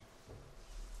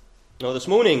Well, this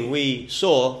morning we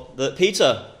saw that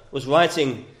Peter was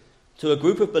writing to a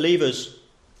group of believers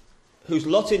whose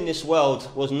lot in this world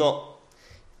was not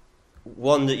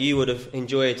one that you would have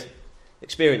enjoyed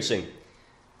experiencing.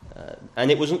 And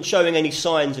it wasn't showing any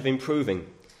signs of improving.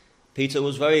 Peter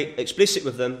was very explicit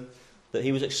with them that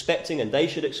he was expecting, and they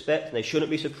should expect, and they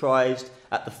shouldn't be surprised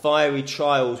at the fiery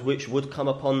trials which would come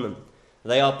upon them.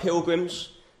 They are pilgrims,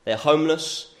 they're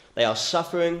homeless, they are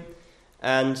suffering,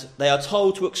 and they are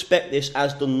told to expect this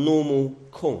as the normal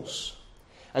course.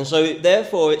 And so,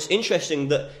 therefore, it's interesting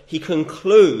that he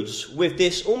concludes with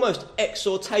this almost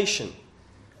exhortation.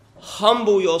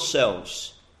 Humble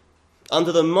yourselves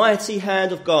under the mighty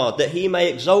hand of God, that he may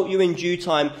exalt you in due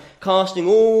time, casting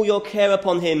all your care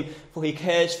upon him, for he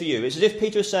cares for you. It's as if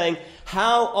Peter is saying,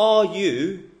 how are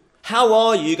you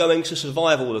going to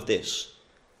survive all of this?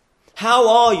 How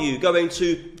are you going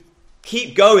to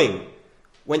keep going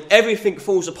when everything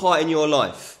falls apart in your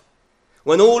life?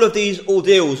 When all of these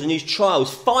ordeals and these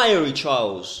trials, fiery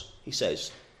trials, he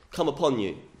says, come upon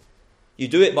you. You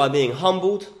do it by being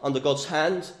humbled under God's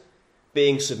hand,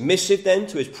 being submissive then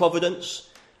to his providence,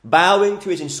 bowing to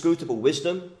his inscrutable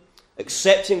wisdom,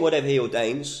 accepting whatever he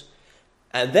ordains,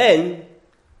 and then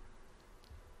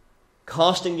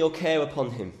casting your care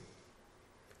upon him,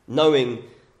 knowing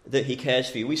that he cares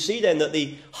for you. We see then that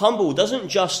the humble doesn't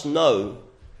just know,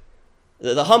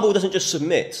 that the humble doesn't just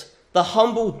submit. The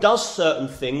humble does certain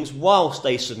things whilst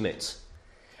they submit.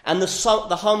 And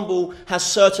the humble has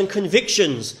certain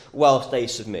convictions whilst they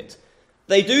submit.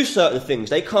 They do certain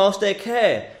things. They cast their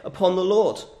care upon the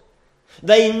Lord.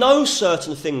 They know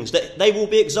certain things, that they will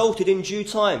be exalted in due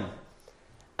time.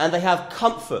 And they have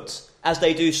comfort as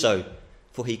they do so,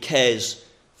 for he cares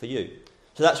for you.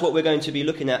 So that's what we're going to be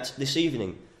looking at this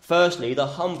evening. Firstly, the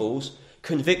humble's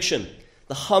conviction.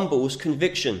 The humble's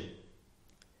conviction.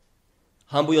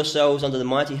 Humble yourselves under the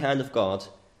mighty hand of God.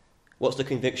 What's the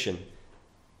conviction?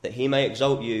 That he may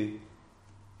exalt you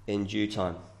in due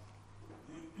time.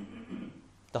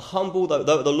 The humble,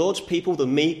 the Lord's people, the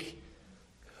meek,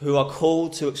 who are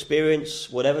called to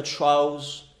experience whatever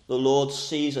trials the Lord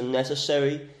sees are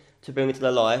necessary to bring into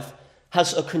their life,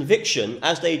 has a conviction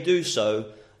as they do so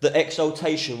that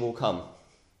exaltation will come.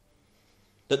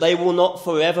 That they will not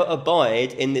forever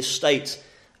abide in this state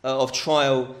of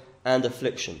trial and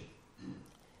affliction.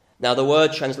 Now, the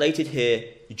word translated here,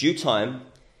 due time,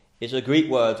 is a Greek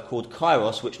word called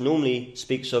kairos, which normally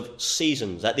speaks of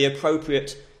seasons, at the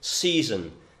appropriate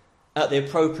season, at the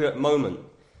appropriate moment.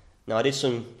 Now, I did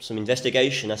some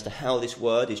investigation as to how this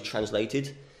word is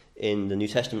translated in the New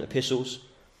Testament epistles,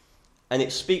 and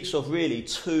it speaks of really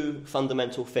two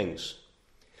fundamental things.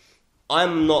 I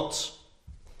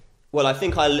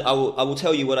think I will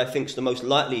tell you what I think is the most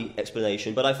likely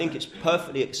explanation, but I think it's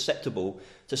perfectly acceptable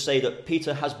to say that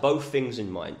Peter has both things in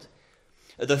mind.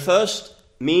 The first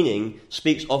meaning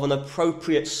speaks of an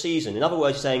appropriate season. In other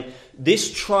words, saying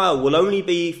this trial will only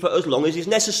be for as long as is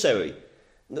necessary.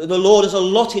 The Lord has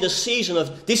allotted a season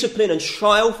of discipline and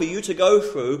trial for you to go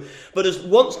through, but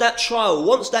once that trial,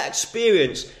 once that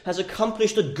experience has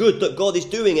accomplished the good that God is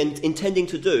doing and intending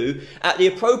to do, at the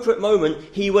appropriate moment,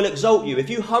 he will exalt you. If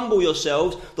you humble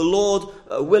yourselves, the Lord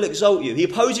will exalt you. He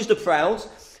opposes the proud,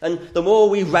 and the more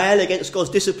we rail against God's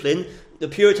discipline, the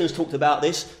Puritans talked about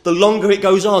this, the longer it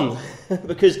goes on,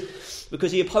 because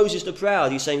he opposes the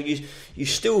proud. He's saying, you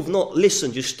still have not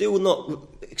listened, you've still not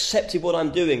accepted what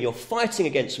I'm doing, you're fighting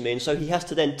against me, and so he has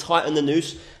to then tighten the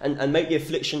noose and make the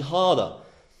affliction harder.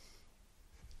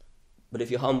 But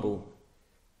if you're humble,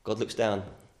 God looks down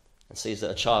and sees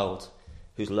that a child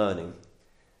who's learning,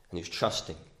 and who's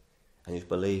trusting, and who's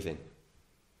believing,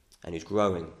 and who's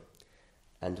growing,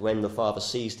 and when the Father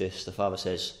sees this, the Father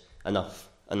says, enough,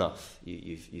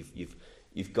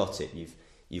 you've got it,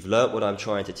 you've learnt what I'm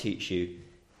trying to teach you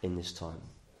in this time.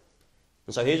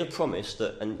 And so here's a promise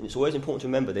that, and it's always important to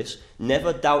remember this,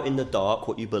 never doubt in the dark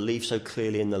what you believe so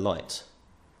clearly in the light.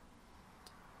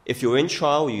 If you're in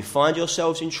trial, you find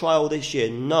yourselves in trial this year,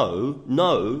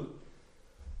 know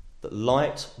that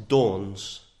light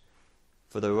dawns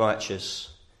for the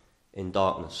righteous in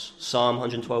darkness. Psalm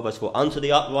 112 verse 4, unto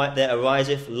the upright there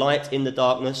ariseth light in the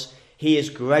darkness. He is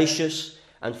gracious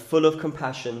and full of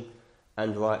compassion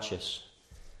and righteous.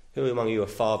 Who among you are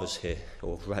fathers here,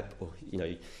 or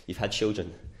you've had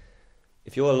children?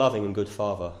 If you're a loving and good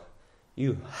father,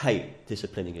 you hate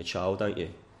disciplining your child, don't you?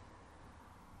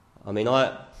 I mean,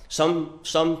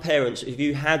 some parents, if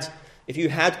you had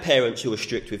parents who were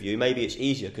strict with you, maybe it's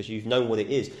easier because you've known what it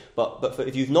is. But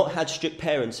if you've not had strict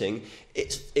parenting,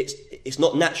 it's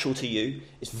not natural to you.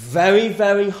 It's very,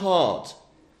 very hard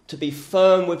to be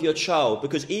firm with your child,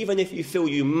 because even if you feel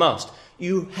you must,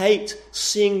 You hate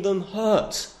seeing them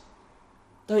hurt,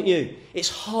 don't you? It's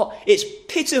hard, it's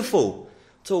pitiful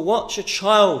to watch a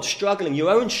child struggling, your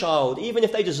own child, even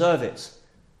if they deserve it.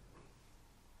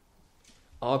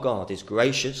 Our God is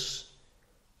gracious,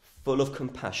 full of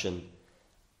compassion,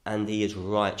 and he is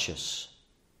righteous.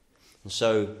 And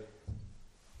so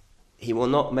he will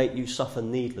not make you suffer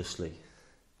needlessly.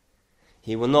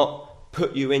 He will not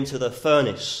put you into the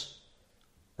furnace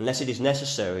unless it is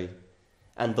necessary.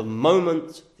 And the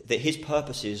moment that his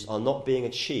purposes are not being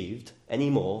achieved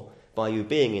anymore by you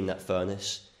being in that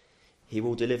furnace, he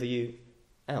will deliver you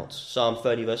out. Psalm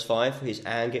 30 verse 5, his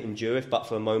anger endureth but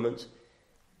for a moment.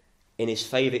 In his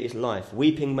favour is life.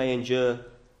 Weeping may endure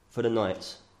for the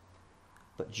night,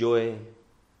 but joy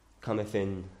cometh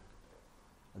in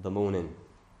the morning.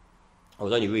 I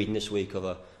was only reading this week of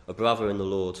a brother in the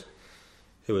Lord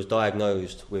who was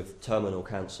diagnosed with terminal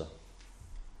cancer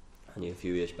only a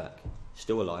few years back.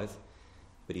 Still alive,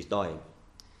 but he's dying.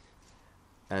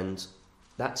 And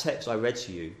that text I read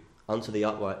to you, unto the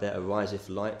upright there ariseth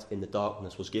light in the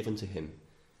darkness, was given to him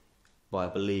by a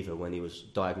believer when he was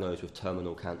diagnosed with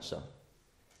terminal cancer.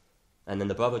 And then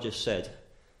the brother just said,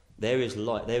 there is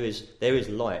light, there is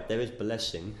light, there is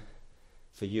blessing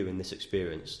for you in this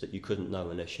experience that you couldn't know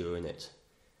unless you were in it.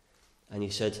 And he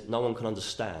said, no one can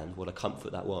understand what a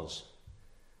comfort that was.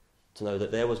 To know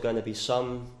that there was going to be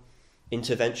some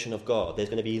intervention of God. There's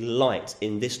going to be light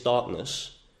in this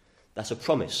darkness. That's a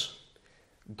promise.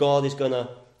 God is going to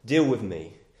deal with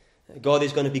me. God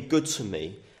is going to be good to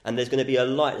me. And there's going to be a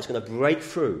light that's going to break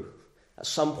through at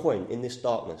some point in this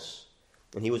darkness.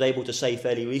 And he was able to say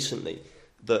fairly recently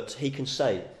that he can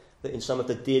say that in some of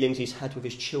the dealings he's had with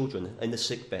his children in the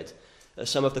sickbed,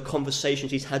 some of the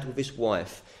conversations he's had with his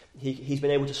wife, he's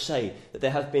been able to say that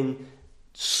there have been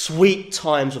sweet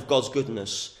times of God's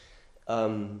goodness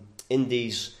in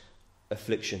these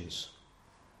afflictions.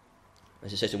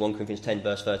 As it says in 1 Corinthians 10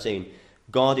 verse 13,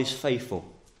 God is faithful,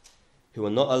 who will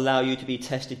not allow you to be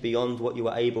tested beyond what you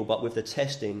are able, but with the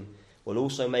testing will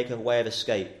also make a way of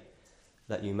escape,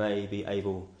 that you may be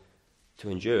able to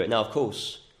endure it. Now, of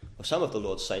course, for some of the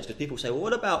Lord's saints, because people say, well,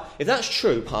 what about, if that's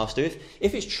true, Pastor,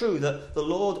 if it's true that the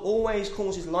Lord always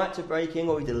causes light to break in,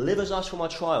 or he delivers us from our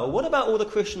trial, what about all the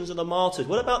Christians and the martyrs?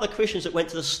 What about the Christians that went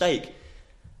to the stake?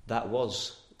 That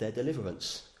was their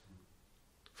deliverance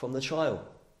from the trial.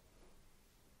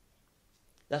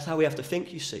 That's how we have to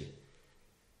think, you see.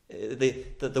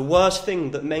 The worst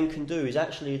thing that men can do is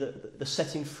actually the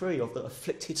setting free of the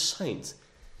afflicted saint,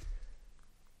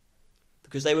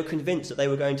 because they were convinced that they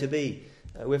were going to be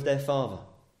with their Father.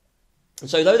 And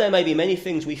so though there may be many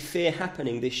things we fear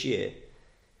happening this year,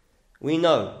 we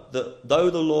know that though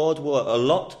the Lord will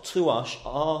allot to us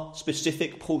our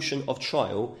specific portion of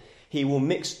trial, he will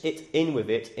mix it in with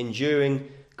it,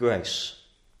 enduring grace.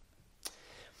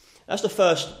 That's the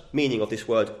first meaning of this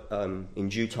word, in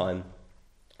due time,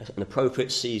 an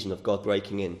appropriate season of God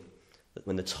breaking in. That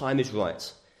when the time is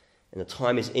right, and the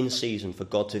time is in season for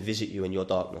God to visit you in your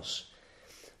darkness.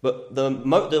 But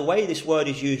the way this word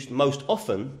is used most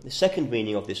often, the second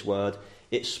meaning of this word,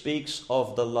 it speaks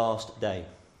of the last day.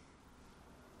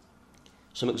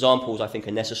 Some examples I think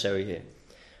are necessary here.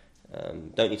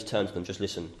 Don't need to turn to them, just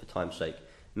listen for time's sake.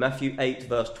 Matthew 8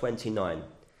 verse 29.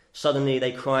 Suddenly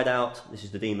they cried out, this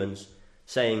is the demons,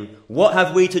 saying, "What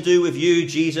have we to do with you,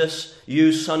 Jesus,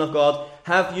 you Son of God?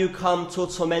 Have you come to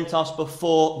torment us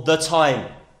before the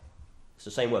time?" It's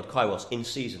the same word, kairos, in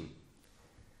season.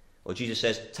 Or Jesus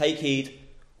says, "Take heed,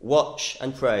 watch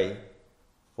and pray,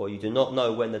 for you do not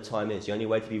know when the time is." The only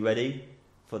way to be ready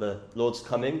for the Lord's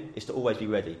coming is to always be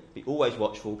ready. Be always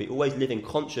watchful, be always living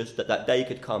conscious that that day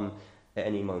could come at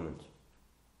any moment.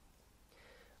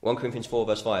 1 Corinthians 4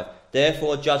 verse 5.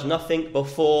 Therefore judge nothing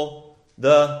before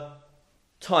the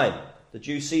time, the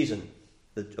due season,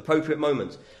 the appropriate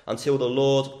moment, until the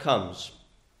Lord comes.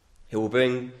 He will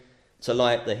bring to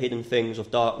light the hidden things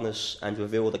of darkness and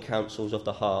reveal the counsels of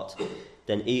the heart.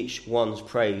 Then each one's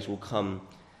praise will come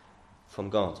from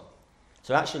God.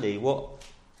 So actually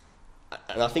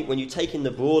and I think when you take in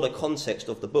the broader context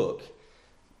of the book,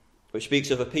 which speaks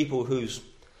of a people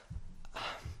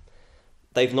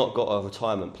they've not got a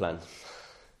retirement plan.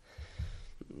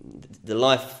 The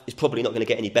life is probably not going to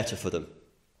get any better for them.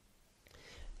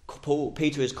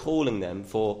 Peter is calling them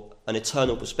for an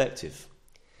eternal perspective.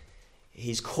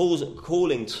 He's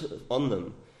calling on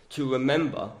them to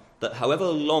remember that however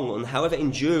long and however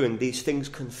enduring these things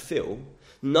can feel,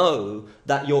 know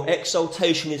that your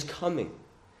exaltation is coming.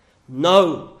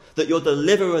 Know that your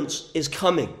deliverance is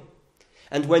coming.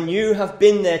 And when you have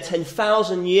been there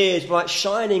 10,000 years, bright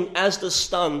shining as the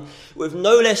sun, with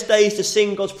no less days to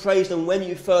sing God's praise than when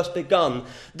you first begun,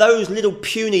 those little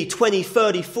puny 20,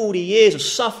 30, 40 years of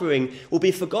suffering will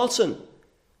be forgotten.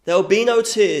 There will be no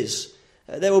tears.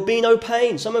 There will be no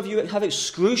pain. Some of you have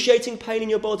excruciating pain in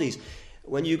your bodies.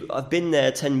 When you have been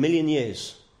there 10 million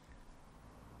years,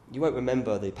 you won't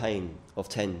remember the pain of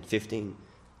 10, 15,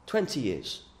 20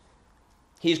 years.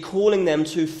 He is calling them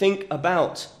to think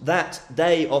about that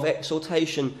day of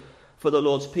exaltation for the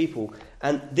Lord's people.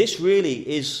 And this really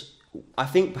is, I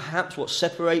think, perhaps what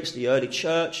separates the early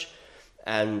church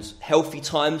and healthy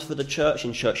times for the church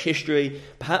in church history,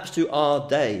 perhaps to our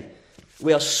day.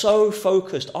 We are so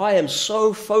focused, I am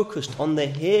so focused on the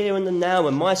here and the now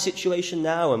and my situation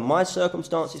now and my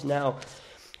circumstances now.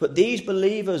 But these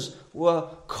believers were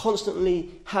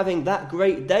constantly having that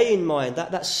great day in mind,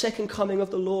 that second coming of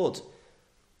the Lord.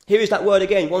 Here is that word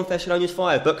again, 1 Thessalonians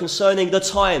 5, but concerning the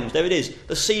times, there it is,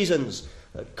 the seasons,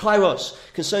 kairos,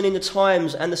 concerning the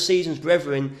times and the seasons,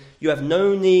 brethren, you have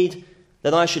no need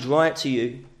that I should write to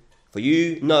you, for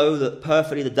you know that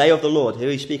perfectly the day of the Lord, here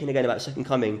he's speaking again about second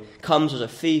coming, comes as a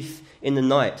thief in the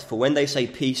night. For when they say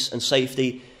peace and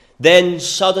safety, then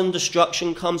sudden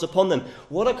destruction comes upon them.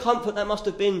 What a comfort that must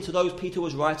have been to those Peter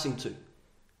was writing to.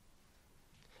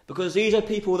 Because these are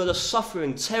people that are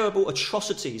suffering terrible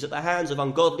atrocities at the hands of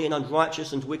ungodly and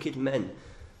unrighteous and wicked men.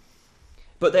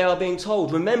 But they are being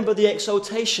told, remember the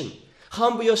exaltation.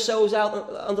 Humble yourselves out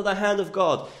under the hand of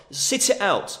God. Sit it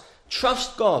out.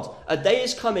 Trust God. A day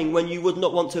is coming when you would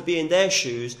not want to be in their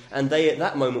shoes, and they at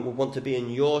that moment will want to be in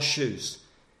your shoes.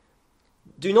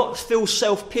 Do not feel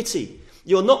self-pity.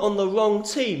 You're not on the wrong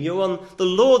team. You're on the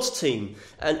Lord's team.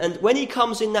 And when he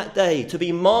comes in that day to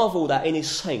be marvelled at in his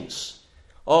saints,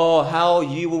 oh, how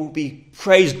you will be,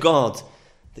 praise God,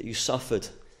 that you suffered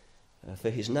for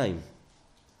his name.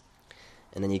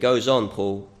 And then he goes on,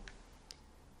 Paul.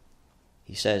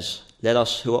 He says, let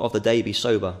us who are of the day be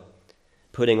sober,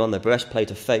 putting on the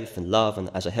breastplate of faith and love, and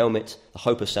as a helmet, the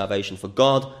hope of salvation. For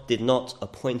God did not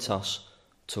appoint us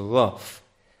to wrath,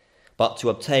 but to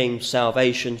obtain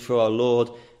salvation through our Lord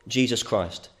Jesus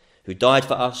Christ, who died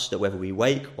for us, that whether we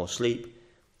wake or sleep,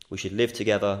 we should live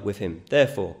together with him.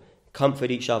 Therefore,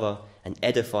 comfort each other and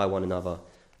edify one another,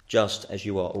 just as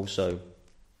you are also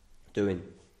doing.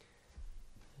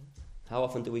 How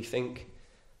often do we think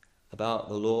about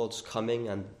the Lord's coming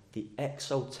and the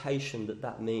exaltation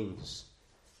that means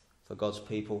for God's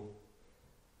people?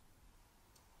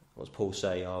 What does Paul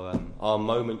say?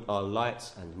 Our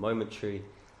light and momentary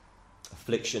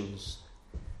afflictions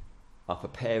are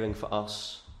preparing for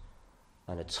us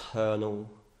an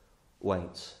eternal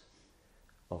weight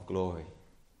of glory.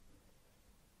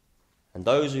 And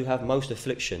those who have most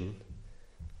affliction,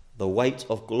 the weight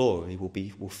of glory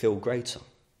will feel greater,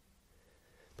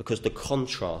 because the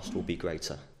contrast will be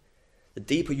greater. The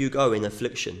deeper you go in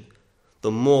affliction,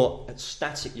 the more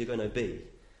ecstatic you're going to be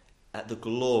at the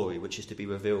glory which is to be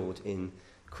revealed in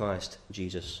Christ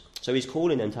Jesus. So he's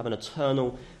calling them to have an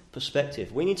eternal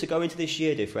perspective. We need to go into this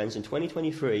year, dear friends, in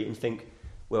 2023 and think,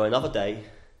 we're another day,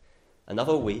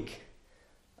 another week,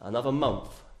 another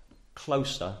month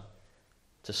closer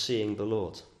to seeing the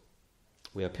Lord.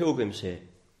 We are pilgrims here,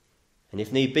 and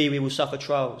if need be, we will suffer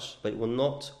trials, but it will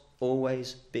not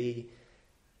always be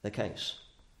the case.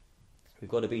 We've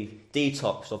got to be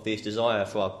detoxed of this desire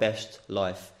for our best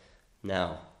life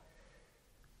now.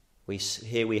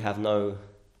 Here we have no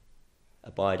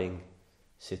abiding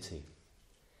city,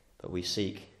 but we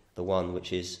seek the one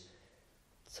which is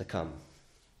to come.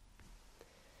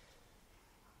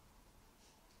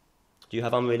 Do you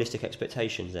have unrealistic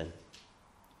expectations then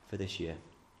for this year?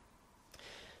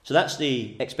 So that's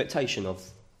the expectation of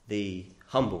the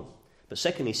humble. But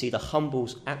secondly, see the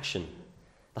humble's action.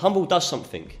 The humble does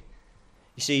something.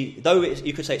 You see, though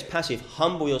you could say it's passive,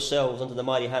 humble yourselves under the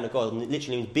mighty hand of God, and it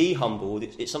literally means be humbled.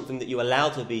 It's something that you allow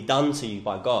to be done to you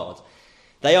by God.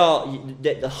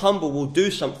 The humble will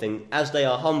do something as they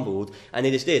are humbled, and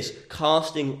it is this: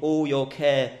 casting all your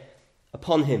care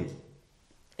upon him.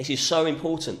 This is so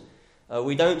important.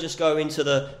 We don't just go into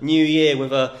the new year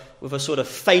with a sort of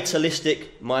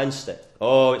fatalistic mindset.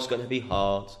 Oh, it's going to be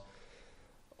hard.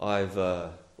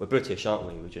 We're British, aren't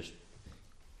we? We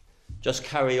just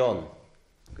carry on.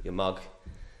 Got your mug.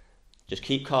 Just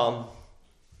keep calm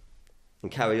and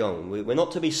carry on. We're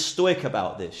not to be stoic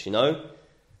about this, you know.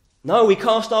 No, we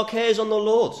cast our cares on the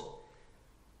Lord.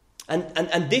 And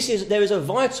there is a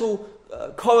vital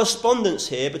correspondence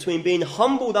here between being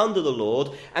humbled under the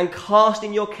Lord and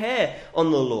casting your care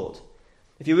on the Lord.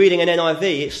 If you're reading an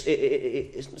NIV,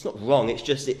 it's not wrong. It's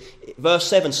just verse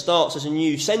 7 starts as a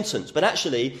new sentence. But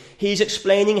actually, he's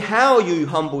explaining how you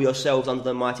humble yourselves under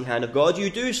the mighty hand of God.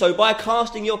 You do so by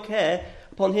casting your care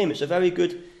upon him. It's a very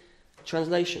good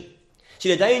translation. See,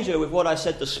 the danger with what I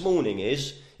said this morning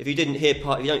is, if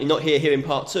you're not hearing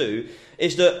part 2,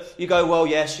 is that you go, well,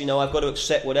 yes, I've got to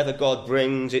accept whatever God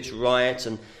brings. It's right,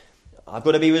 and I've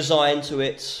got to be resigned to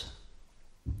it.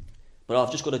 But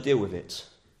I've just got to deal with it.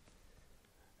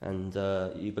 And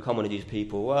you become one of these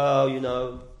people,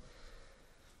 well,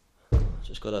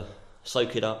 just got to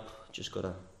soak it up, just got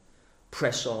to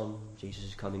press on, Jesus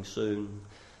is coming soon.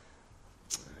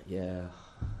 Yeah,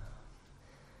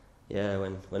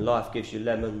 when life gives you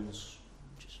lemons,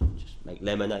 just make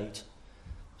lemonade.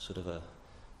 Sort of a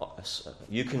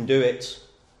you can do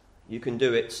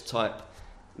it type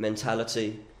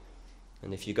mentality.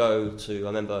 And if you go to, I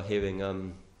remember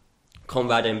hearing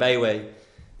Conrad Mbewe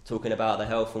talking about the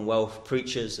health and wealth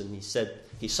preachers, and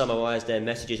he summarised their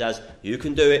messages as, you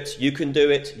can do it, you can do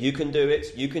it, you can do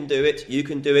it, you can do it, you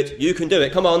can do it, you can do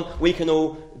it, come on, we can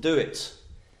all do it.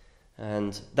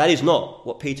 And that is not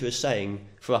what Peter is saying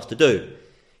for us to do.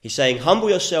 He's saying, humble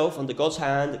yourself under God's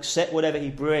hand, accept whatever he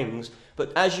brings,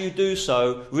 but as you do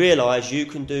so, realise you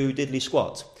can do diddly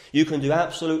squat. You can do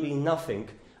absolutely nothing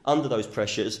under those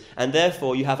pressures, and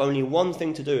therefore you have only one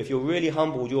thing to do. If you're really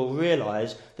humbled, you'll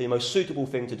realise the most suitable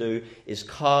thing to do is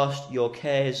cast your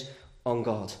cares on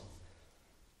God.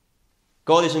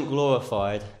 God isn't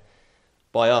glorified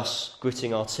by us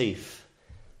gritting our teeth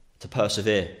to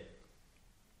persevere.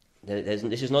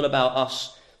 This is not about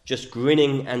us just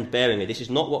grinning and bearing it. This is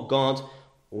not what God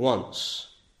wants.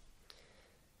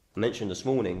 I mentioned this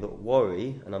morning that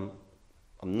worry, and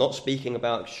I'm not speaking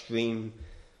about extreme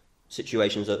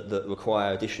situations that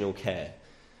require additional care.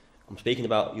 I'm speaking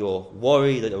about your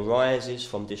worry that arises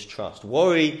from distrust.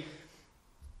 Worry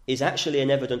is actually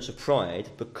an evidence of pride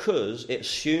because it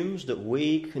assumes that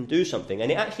we can do something,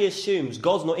 and it actually assumes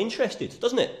God's not interested,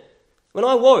 doesn't it? When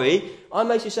I worry, I'm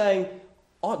basically saying,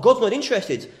 God's not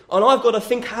interested, and I've got to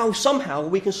think how somehow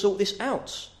we can sort this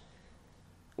out.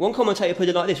 One commentator put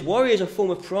it like this: worry is a form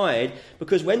of pride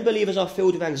because when believers are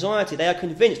filled with anxiety, they are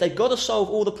convinced they've got to solve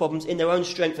all the problems in their own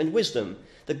strength and wisdom.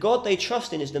 The God they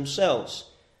trust in is themselves.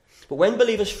 But when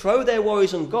believers throw their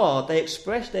worries on God, they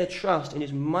express their trust in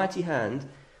his mighty hand,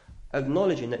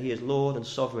 acknowledging that he is Lord and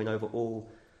sovereign over all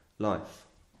life.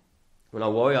 When I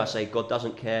worry, I say God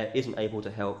doesn't care, isn't able to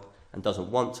help, and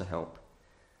doesn't want to help.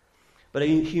 But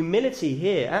humility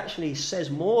here actually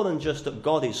says more than just that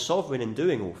God is sovereign in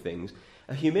doing all things.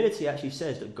 Humility actually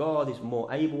says that God is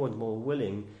more able and more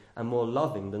willing and more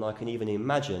loving than I can even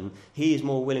imagine. He is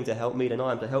more willing to help me than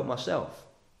I am to help myself.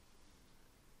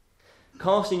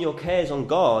 Casting your cares on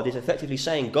God is effectively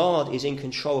saying God is in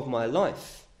control of my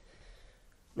life.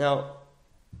 Now,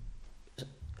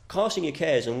 casting your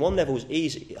cares on one level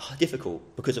is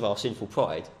difficult because of our sinful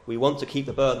pride. We want to keep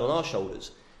the burden on our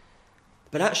shoulders.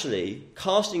 But actually,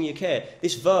 casting your care,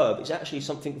 this verb is actually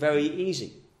something very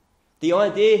easy. The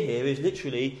idea here is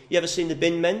literally, you ever seen the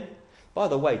bin men? By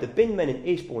the way, the bin men in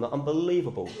Eastbourne are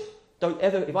unbelievable.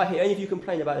 If I hear any of you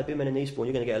complain about the bin men in Eastbourne,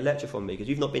 you're going to get a lecture from me because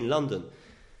you've not been in London.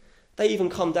 They even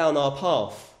come down our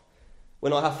path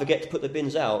when I forget to put the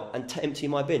bins out and empty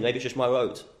my bin. Maybe it's just my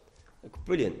road.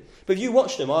 Brilliant. But if you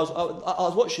watch them, I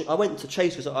was watching. I went to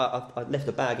chase because I left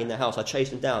a bag in the house. I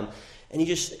chased them down, and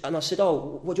I said,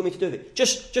 "Oh, what do you want me to do with it?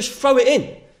 Just throw it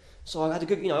in." So I had a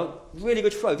good, really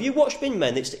good throw. If you watch bin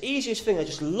men, it's the easiest thing. They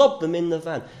just lob them in the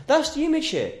van. That's the image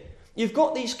here. You've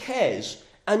got these cares,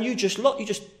 and you just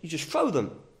throw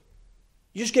them.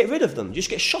 You just get rid of them. You just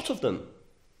get shot of them.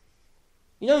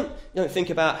 You don't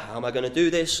think about how am I going to do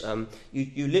this.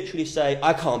 You literally say,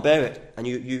 "I can't bear it," and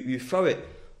you throw it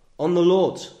on the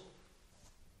Lord.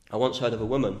 I once heard of a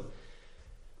woman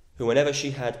who, whenever she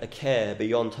had a care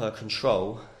beyond her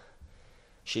control,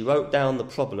 she wrote down the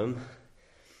problem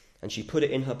and she put it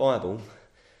in her Bible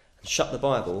and shut the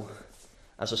Bible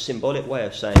as a symbolic way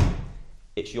of saying,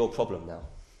 it's your problem now.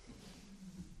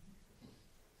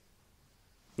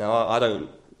 Now,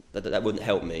 that wouldn't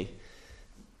help me.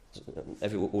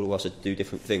 All of us do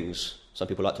different things. Some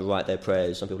people like to write their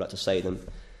prayers, some people like to say them.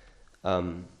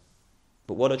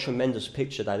 But what a tremendous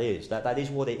picture that is. That is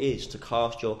what it is to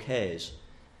cast your cares.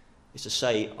 It's to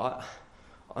say,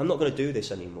 I'm not going to do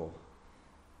this anymore.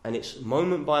 And it's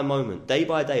moment by moment, day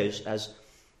by day,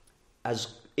 as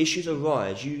issues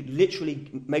arise, you literally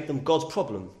make them God's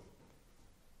problem.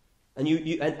 And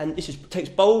it takes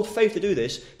bold faith to do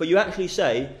this, but you actually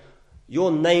say,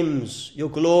 your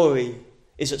glory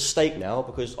is at stake now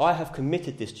because I have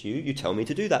committed this to you. You tell me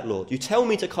to do that, Lord. You tell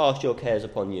me to cast your cares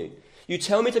upon you. You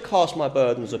tell me to cast my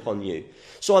burdens upon you.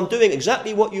 So I'm doing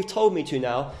exactly what you've told me to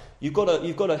now. You've got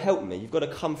to help me. You've got to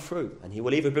come through. And he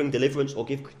will either bring deliverance or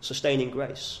give sustaining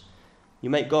grace. You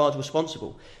make God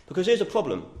responsible. Because here's the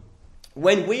problem.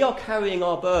 When we are carrying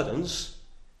our burdens,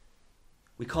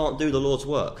 we can't do the Lord's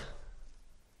work.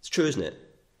 It's true, isn't it?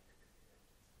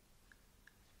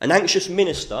 An anxious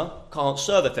minister can't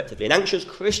serve effectively. An anxious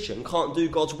Christian can't do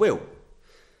God's will.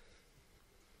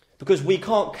 Because we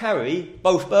can't carry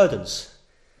both burdens.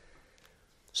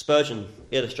 Spurgeon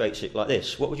illustrates it like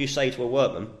this. What would you say to a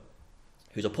workman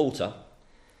who's a porter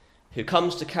who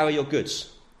comes to carry your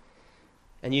goods,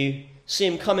 and you see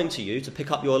him coming to you to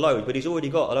pick up your load, but he's already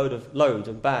got a load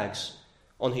of bags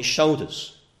on his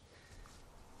shoulders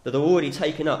that have already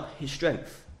taken up his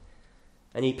strength,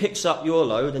 and he picks up your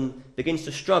load and begins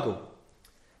to struggle,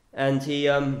 and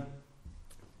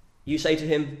you say to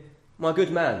him, "My good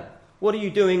man, what are you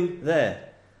doing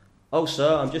there?" "Oh,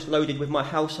 sir, I'm just loaded with my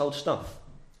household stuff."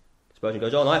 Spurgeon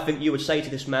goes on, "I think you would say to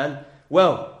this man,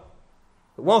 well,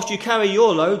 whilst you carry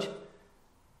your load,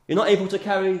 you're not able to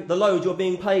carry the load you're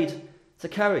being paid to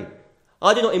carry.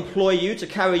 I do not employ you to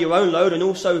carry your own load and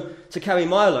also to carry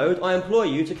my load. I employ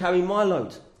you to carry my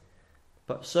load."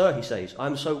 "But, sir," he says,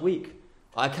 "I'm so weak,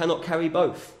 I cannot carry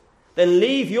both." "Then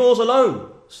leave yours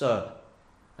alone, sir,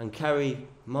 and carry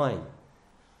mine."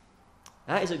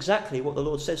 That is exactly what the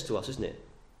Lord says to us, isn't it?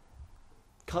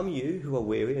 "Come you who are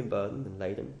weary and burdened and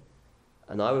laden,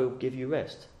 and I will give you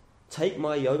rest. Take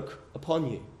my yoke upon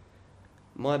you.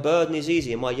 My burden is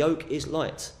easy and my yoke is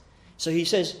light." So he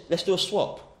says, let's do a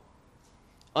swap.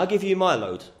 I give you my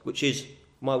load, which is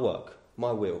my work,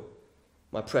 my will,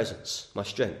 my presence, my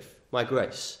strength, my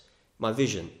grace, my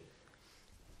vision.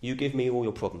 You give me all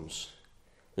your problems.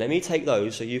 Let me take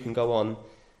those so you can go on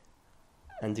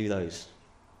and do those.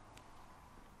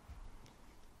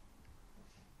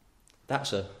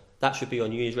 That should be your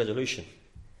New Year's resolution.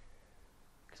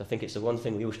 Because I think it's the one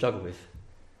thing we all struggle with.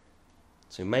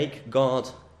 To make God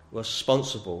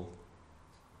responsible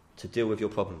to deal with your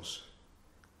problems.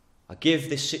 I give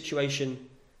this situation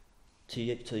to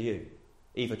you.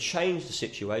 Either change the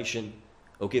situation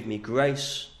or give me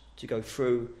grace to go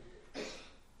through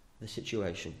the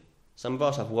situation. Some of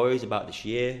us have worries about this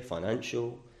year,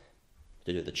 financial,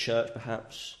 to do with the church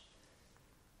perhaps.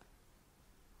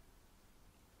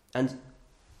 And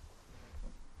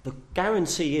the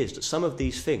guarantee is that some of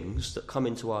these things that come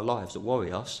into our lives that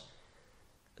worry us,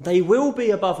 they will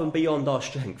be above and beyond our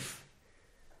strength.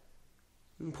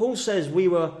 And Paul says we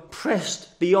were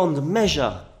pressed beyond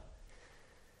measure.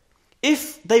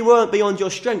 If they weren't beyond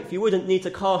your strength, you wouldn't need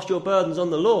to cast your burdens on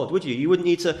the Lord, would you? You wouldn't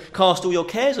need to cast all your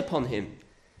cares upon him.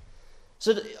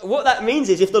 So what that means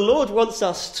is if the Lord wants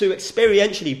us to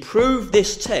experientially prove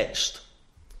this text,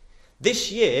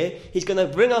 this year he's going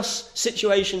to bring us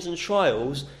situations and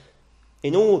trials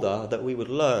in order that we would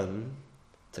learn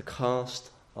to cast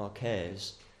our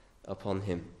cares upon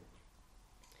him.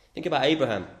 Think about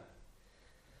Abraham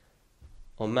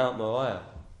on Mount Moriah.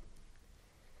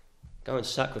 Go and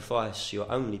sacrifice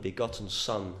your only begotten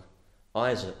son,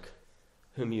 Isaac,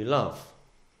 whom you love.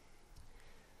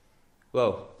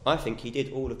 Well, I think he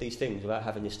did all of these things without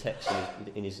having this text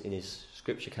in his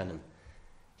scripture canon.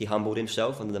 He humbled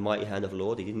himself under the mighty hand of the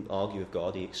Lord. He didn't argue with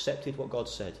God. He accepted what God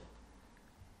said.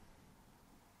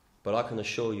 But I can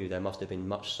assure you there must have been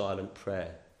much silent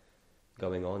prayer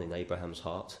going on in Abraham's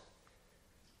heart.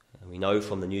 And we know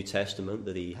from the New Testament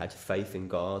that he had faith in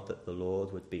God that the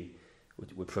Lord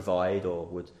would provide or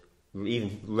would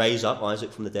even raise up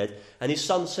Isaac from the dead. And his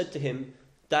son said to him,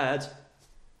 "Dad,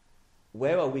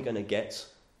 where are we going to get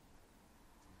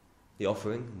the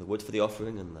offering, the wood for the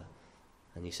offering?"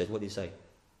 And he said, what did he say?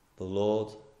 The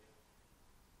Lord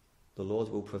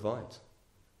will provide.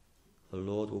 The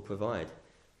Lord will provide.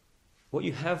 What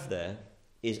you have there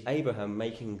is Abraham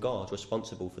making God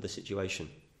responsible for the situation.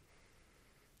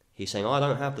 He's saying, I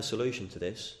don't have the solution to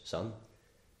this, son,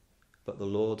 but the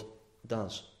Lord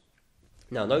does.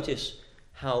 Now notice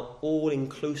how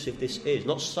all-inclusive this is.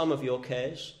 Not some of your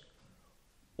cares,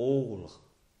 all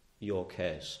your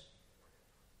cares.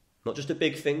 Not just the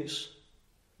big things,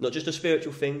 not just the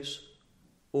spiritual things,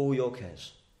 all your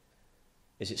cares.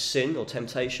 Is it sin or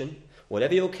temptation?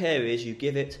 Whatever your care is, you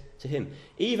give it to him.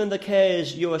 Even the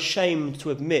cares you're ashamed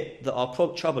to admit that are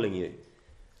troubling you,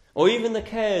 or even the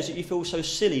cares that you feel so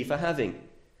silly for having,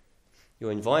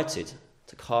 you're invited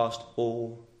to cast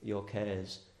all your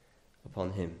cares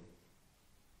upon him.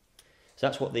 So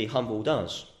that's what the humble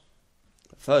does.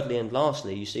 Thirdly and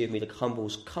lastly, you see with me the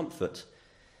humble's comfort.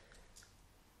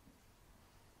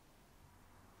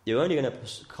 You're only going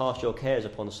to cast your cares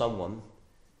upon someone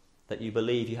that you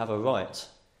believe you have a right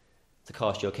to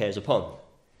cast your cares upon.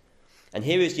 And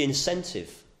here is the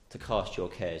incentive to cast your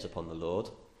cares upon the Lord.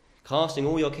 Casting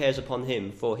all your cares upon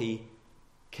him, for he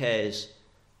cares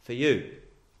for you.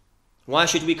 Why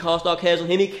should we cast our cares on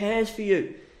him? He cares for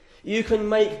you. You can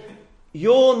make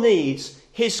your needs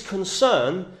his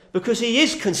concern because he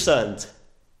is concerned.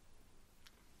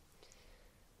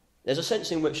 There's a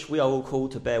sense in which we are all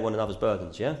called to bear one another's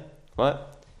burdens, yeah? Right?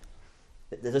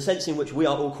 There's a sense in which we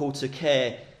are all called to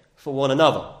care for one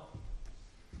another.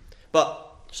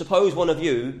 But suppose one of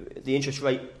you, the interest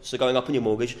rates are going up on your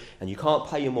mortgage and you can't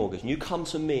pay your mortgage, and you come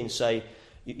to me and say,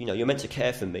 you know, you're meant to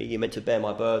care for me, you're meant to bear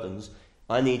my burdens,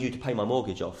 I need you to pay my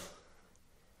mortgage off.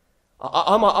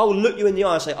 I'll look you in the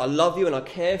eye and say, I love you and I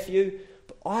care for you,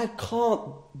 but I can't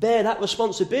bear that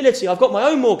responsibility. I've got my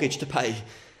own mortgage to pay.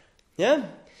 Yeah?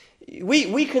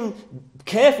 We can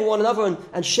care for one another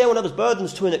and share one another's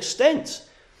burdens to an extent,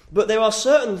 but there are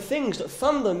certain things that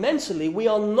fundamentally we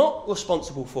are not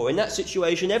responsible for. In that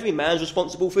situation, every man's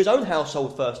responsible for his own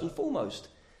household first and foremost.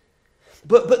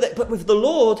 But with the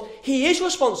Lord, he is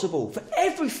responsible for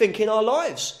everything in our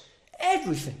lives.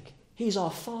 Everything. He's our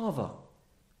Father.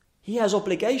 He has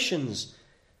obligations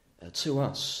to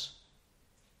us.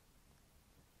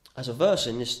 There's a verse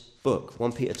in this book,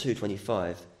 1 Peter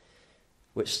 2:25,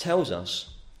 which tells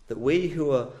us that we who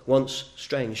were once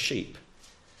straying sheep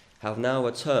have now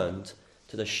returned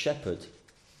to the shepherd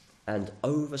and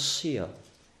overseer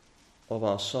of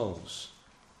our souls.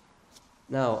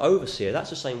 Now, overseer, that's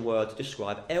the same word to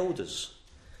describe elders.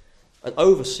 An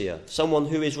overseer, someone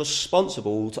who is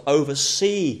responsible to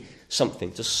oversee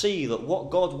something, to see that what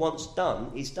God wants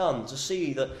done is done, to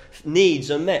see that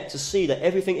needs are met, to see that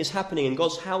everything is happening in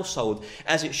God's household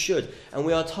as it should. And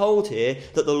we are told here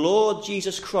that the Lord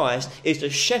Jesus Christ is the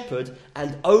shepherd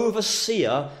and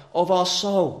overseer of our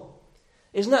soul.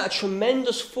 Isn't that a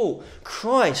tremendous thought?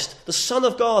 Christ, the Son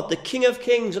of God, the King of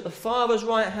Kings at the Father's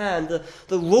right hand,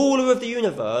 the ruler of the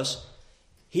universe,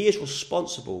 he is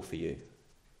responsible for you.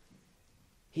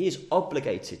 He is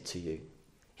obligated to you.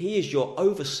 He is your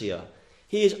overseer.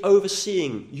 He is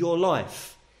overseeing your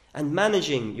life and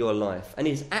managing your life, and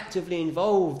he is actively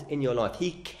involved in your life.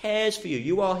 He cares for you.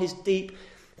 You are his deep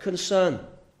concern.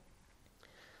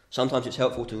 Sometimes it's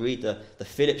helpful to read the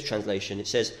Phillips translation. It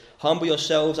says, "Humble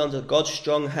yourselves under God's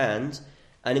strong hand,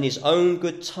 and in his own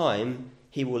good time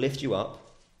he will lift you up."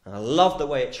 And I love the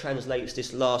way it translates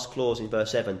this last clause in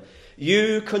verse 7.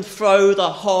 "You can throw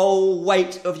the whole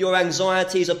weight of your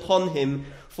anxieties upon him,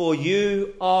 for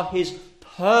you are his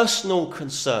personal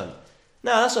concern."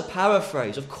 Now, that's a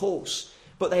paraphrase, of course,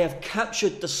 but they have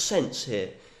captured the sense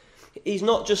here. He's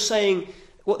not just saying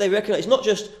what they recognise. It's not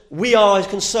just we are his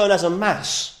concern as a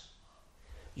mass.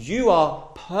 You are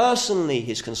personally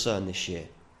his concern this year.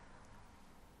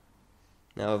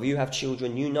 Now, if you have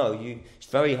children, you know it's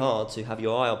very hard to have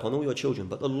your eye upon all your children,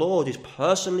 but the Lord is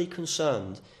personally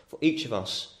concerned for each of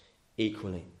us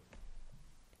equally.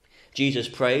 Jesus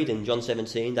prayed in John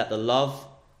 17 that the love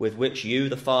with which you,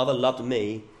 the Father, loved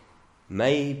me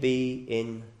may be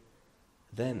in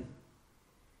them.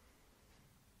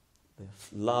 The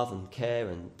love and care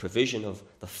and provision of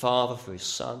the Father for his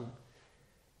Son.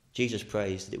 Jesus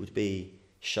prays that it would be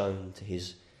shown to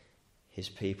his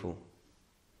people.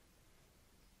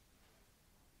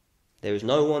 There is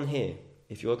no one here,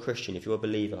 if you're a Christian, if you're a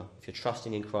believer, if you're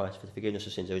trusting in Christ for the forgiveness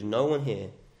of sins, there is no one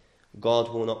here God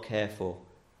will not care for.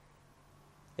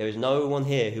 There is no one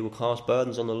here who will cast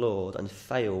burdens on the Lord and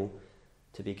fail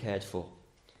to be cared for.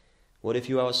 What if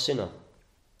you are a sinner?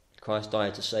 Christ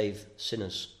died to save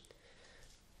sinners.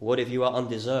 What if you are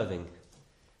undeserving?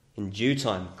 In due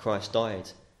time, Christ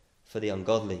died for the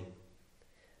ungodly.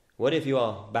 What if you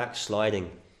are backsliding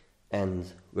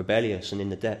and rebellious and in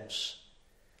the depths?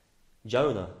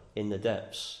 Jonah, in the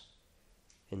depths,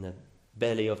 in the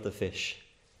belly of the fish,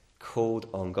 called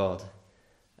on God,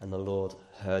 and the Lord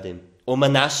heard him. Or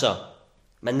Manasseh.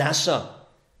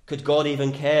 Could God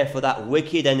even care for that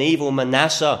wicked and evil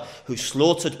Manasseh who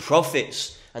slaughtered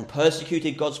prophets and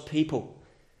persecuted God's people?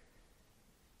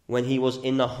 When he was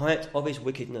in the height of his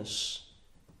wickedness,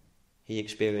 he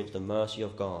experienced the mercy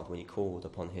of God when he called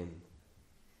upon him.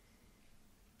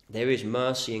 There is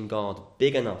mercy in God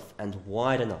big enough and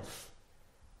wide enough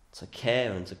to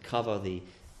care and to cover the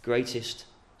greatest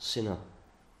sinner.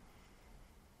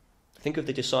 Think of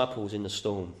the disciples in the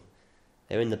storm.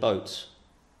 They're in the boat,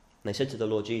 and they said to the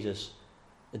Lord Jesus,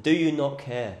 "Do you not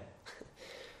care?"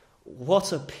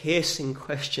 What a piercing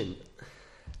question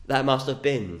that must have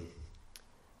been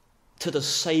to the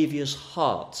Saviour's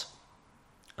heart.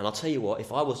 And I'll tell you what,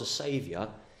 if I was a Saviour,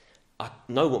 I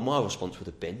know what my response would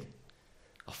have been.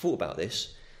 I thought about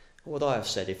this. What would I have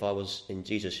said if I was in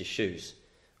Jesus' shoes?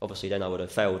 Obviously, then I would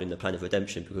have failed in the plan of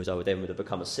redemption because I would have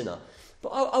become a sinner. But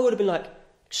I would have been like,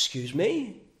 excuse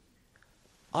me?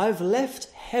 I've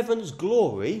left heaven's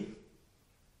glory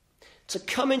to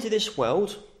come into this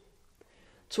world,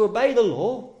 to obey the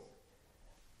law,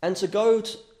 and to go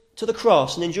to the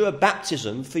cross and endure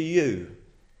baptism for you.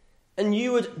 And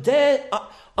you would dare...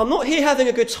 I'm not here having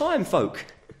a good time, folk.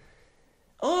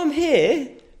 I'm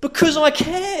here because I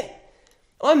care.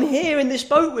 I'm here in this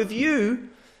boat with you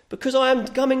because I am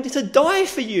coming to die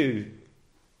for you.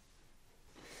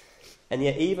 And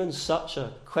yet even such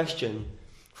a question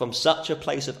from such a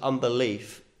place of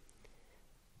unbelief,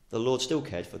 the Lord still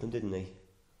cared for them, didn't he?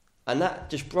 And that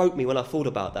just broke me when I thought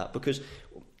about that, because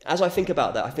as I think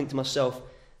about that, I think to myself,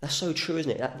 that's so true,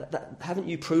 isn't it? Haven't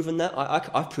you proven that?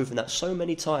 I've proven that so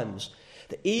many times,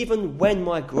 that even when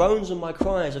my groans and my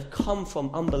cries have come from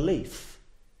unbelief,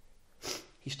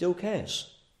 he still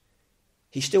cares.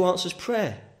 He still answers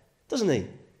prayer, doesn't he?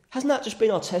 Hasn't that just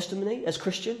been our testimony as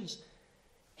Christians?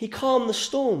 He calmed the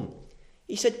storm.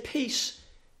 He said, peace,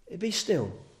 be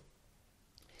still.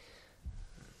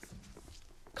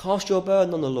 Cast your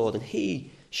burden on the Lord, and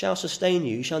he shall sustain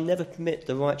you. He shall never permit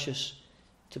the righteous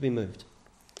to be moved.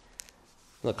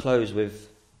 I'll close with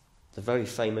the very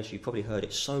famous, you've probably heard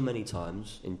it so many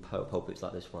times in pulpits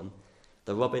like this one,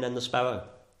 the robin and the sparrow.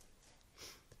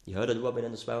 You heard of the robin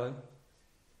and the sparrow?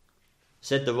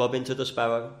 Said the robin to the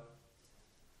sparrow,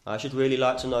 I should really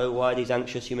like to know why these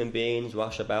anxious human beings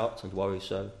rush about and worry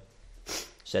so.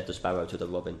 Said the sparrow to the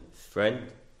robin,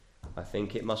 friend, I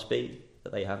think it must be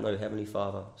that they have no heavenly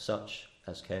Father such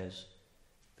as cares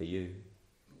for you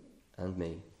and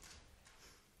me.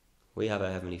 We have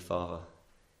a heavenly Father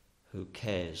who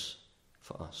cares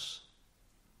for us.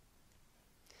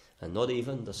 And not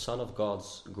even the Son of God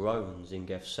groans in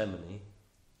Gethsemane,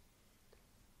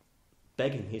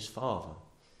 begging his Father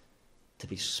to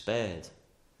be spared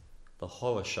the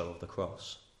horror show of the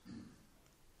cross,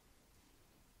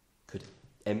 could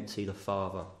empty the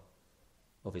Father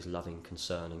of his loving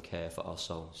concern and care for our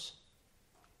souls.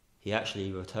 He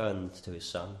actually returned to his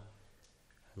Son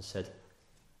and said,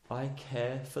 I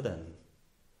care for them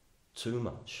too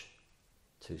much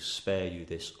to spare you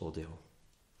this ordeal.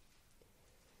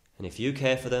 And if you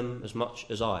care for them as much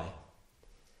as I,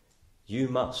 you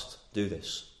must do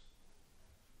this.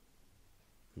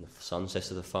 And the Son says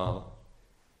to the Father,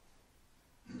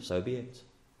 so be it.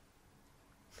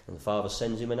 And the Father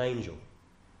sends him an angel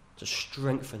to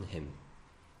strengthen him,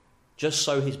 just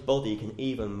so his body can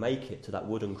even make it to that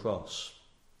wooden cross,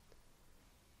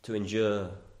 to endure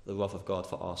the wrath of God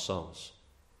for our souls.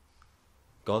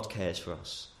 God cares for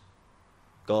us.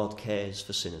 God cares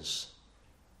for sinners.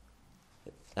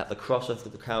 At the cross of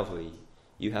the Calvary,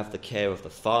 you have the care of the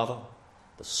Father,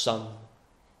 the Son,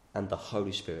 and the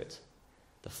Holy Spirit.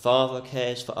 The Father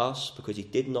cares for us because he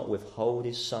did not withhold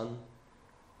his Son,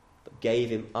 but gave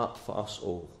him up for us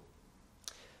all.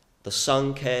 The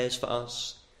Son cares for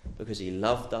us because he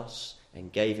loved us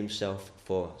and gave himself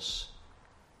for us.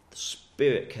 The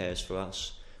Spirit cares for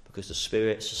us because the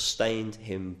Spirit sustained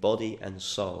him body and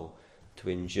soul to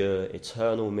endure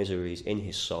eternal miseries in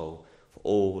his soul for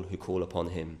all who call upon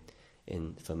him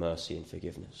for mercy and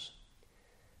forgiveness.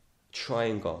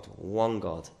 Triune God, one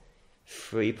God,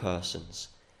 three persons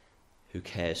who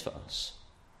cares for us.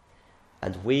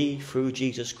 And we, through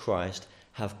Jesus Christ,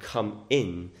 have come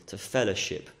in to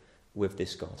fellowship with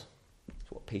this God.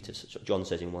 That's what John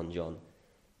says in 1 John.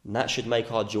 And that should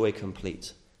make our joy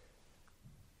complete.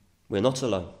 We're not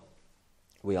alone.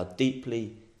 We are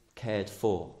deeply cared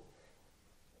for.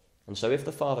 And so if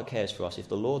the Father cares for us, if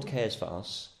the Lord cares for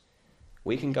us,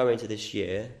 we can go into this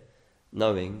year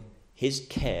knowing his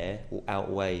care will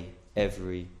outweigh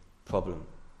every problem.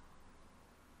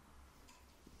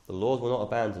 The Lord will not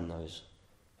abandon those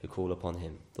who call upon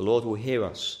him. The Lord will hear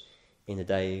us in the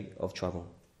day of trouble.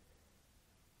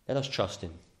 Let us trust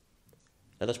him.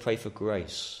 Let us pray for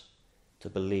grace to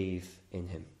believe in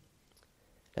him.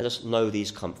 Let us know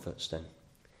these comforts then.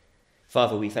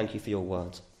 Father, we thank you for your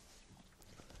word.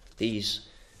 These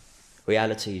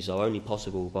realities are only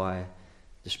possible by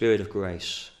the Spirit of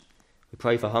grace. We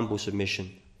pray for humble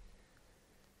submission.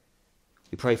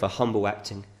 We pray for humble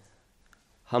acting,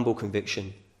 humble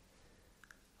conviction,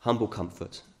 humble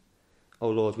comfort. Oh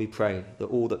Lord, we pray that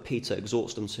all that Peter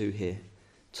exhorts them to here,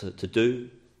 to do,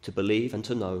 to believe and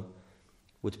to know,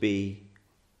 would be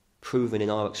proven in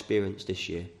our experience this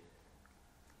year.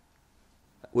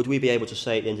 Would we be able to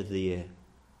say at the end of the year,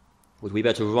 would we be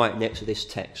able to write next to this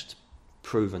text,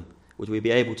 proven? Would we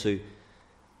be able to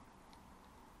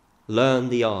learn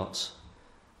the art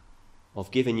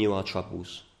of giving you our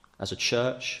troubles as a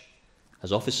church,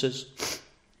 as officers,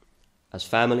 as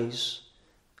families,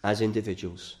 as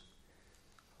individuals.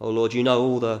 Oh Lord, you know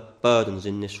all the burdens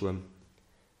in this room,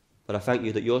 but I thank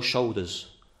you that your shoulders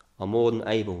are more than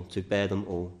able to bear them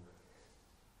all.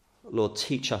 Lord,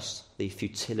 teach us the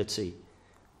futility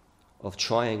of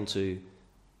trying to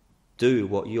do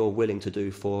what you're willing to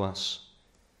do for us.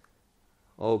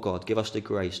 Oh God, give us the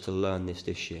grace to learn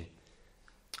this year.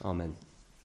 Amen.